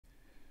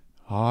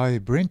Hi,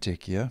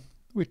 BrenTech here,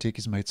 where tech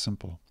is made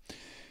simple.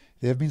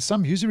 There have been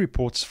some user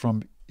reports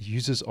from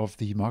users of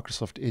the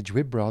Microsoft Edge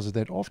web browser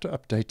that after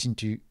updating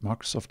to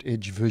Microsoft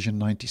Edge version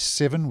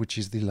 97, which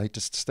is the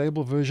latest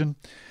stable version,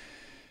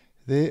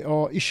 there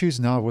are issues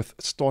now with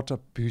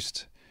Startup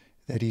Boost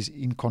that is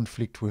in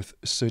conflict with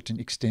certain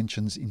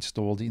extensions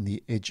installed in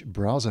the Edge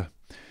browser.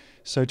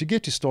 So to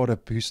get to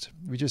Startup Boost,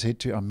 we just head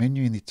to our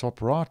menu in the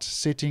top right,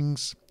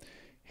 Settings,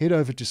 head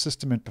over to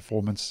System and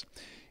Performance.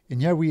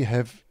 And here we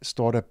have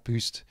Startup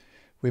Boost,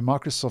 where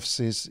Microsoft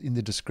says in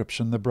the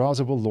description, the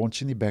browser will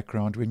launch in the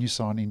background when you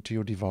sign into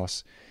your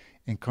device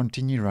and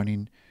continue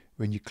running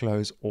when you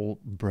close all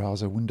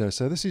browser windows.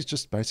 So this is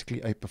just basically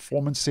a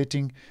performance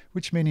setting,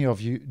 which many of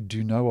you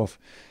do know of.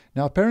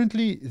 Now,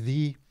 apparently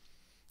the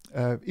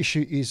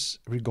issue is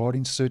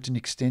regarding certain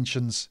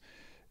extensions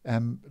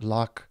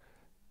like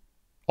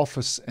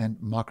Office and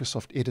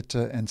Microsoft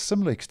Editor and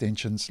similar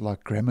extensions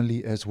like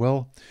Grammarly as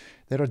well,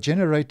 that are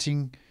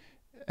generating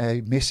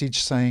a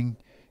message saying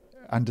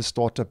under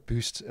Startup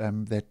Boost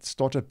that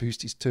Startup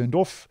Boost is turned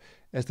off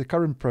as the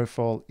current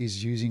profile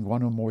is using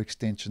one or more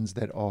extensions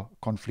that are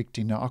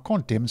conflicting. Now, I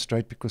can't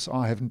demonstrate because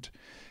I'm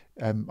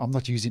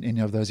not using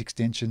any of those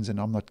extensions and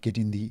I'm not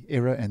getting the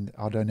error and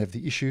I don't have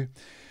the issue.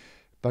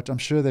 But I'm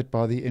sure that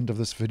by the end of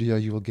this video,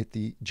 you will get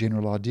the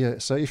general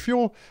idea. So if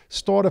your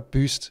Startup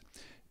Boost,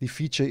 the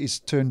feature is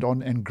turned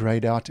on and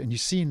grayed out and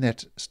you've seen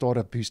that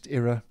Startup Boost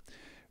error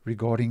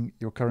regarding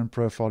your current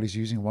profile is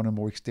using one or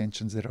more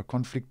extensions that are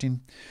conflicting,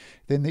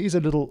 then there is a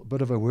little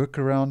bit of a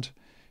workaround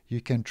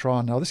you can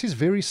try. Now, this is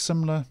very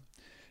similar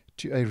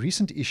to a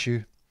recent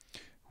issue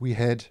we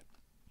had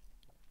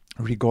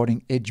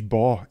regarding Edge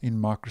bar in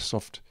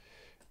Microsoft,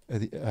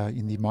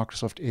 in the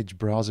Microsoft Edge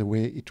browser,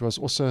 where it was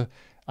also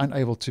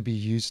unable to be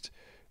used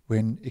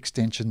when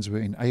extensions were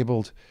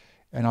enabled.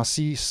 And I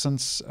see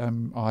since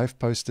I've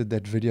posted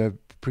that video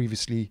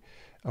previously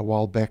a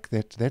while back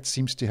that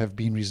seems to have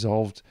been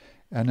resolved.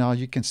 And now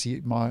you can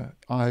see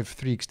I have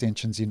 3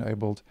 extensions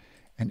enabled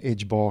and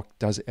Edge bar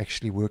does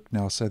actually work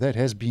now. So that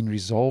has been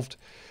resolved.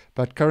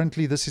 But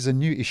currently this is a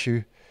new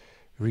issue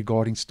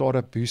regarding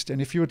Startup Boost.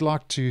 And if you would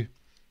like to,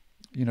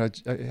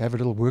 have a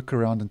little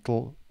workaround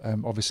until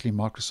obviously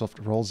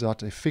Microsoft rolls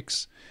out a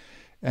fix,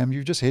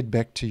 you just head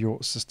back to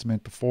your System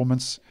and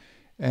Performance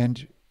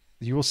and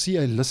you will see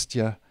a list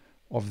here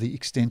of the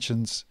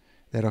extensions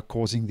that are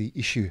causing the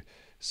issue.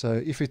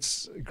 So if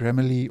it's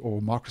Grammarly or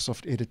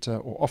Microsoft Editor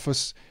or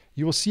Office,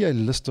 you will see a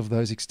list of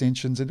those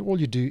extensions, and all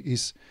you do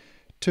is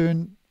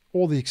turn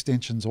all the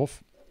extensions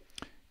off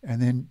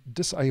and then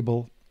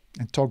disable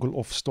and toggle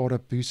off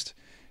Startup Boost,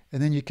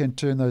 and then you can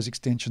turn those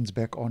extensions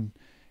back on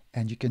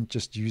and you can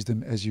just use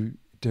them as you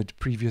did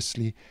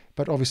previously.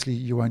 But obviously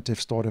you won't have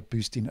Startup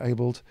Boost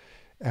enabled.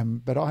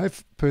 But I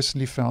have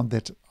personally found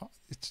that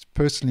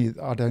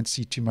I don't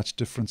see too much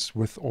difference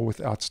with or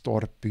without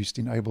Startup Boost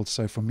enabled.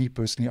 So for me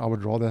personally, I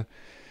would rather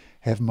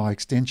have my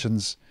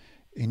extensions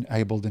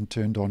enabled and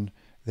turned on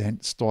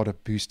than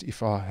Startup Boost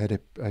if I had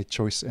a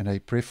choice and a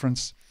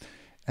preference.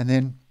 And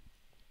then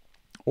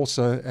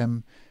also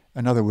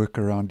another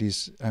workaround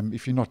is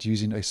if you're not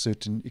using a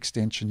certain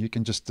extension, you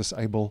can just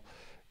disable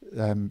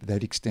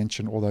that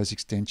extension or those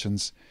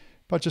extensions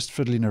by just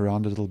fiddling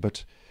around a little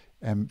bit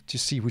to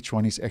see which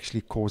one is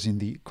actually causing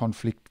the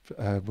conflict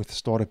with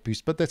Startup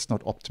Boost, but that's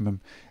not optimum.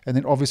 And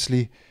then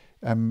obviously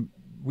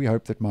we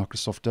hope that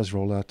Microsoft does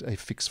roll out a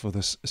fix for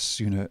this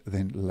sooner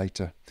than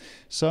later.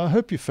 So I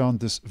hope you found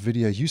this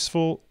video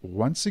useful.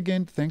 Once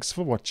again, thanks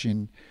for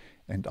watching,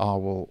 and I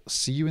will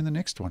see you in the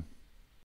next one.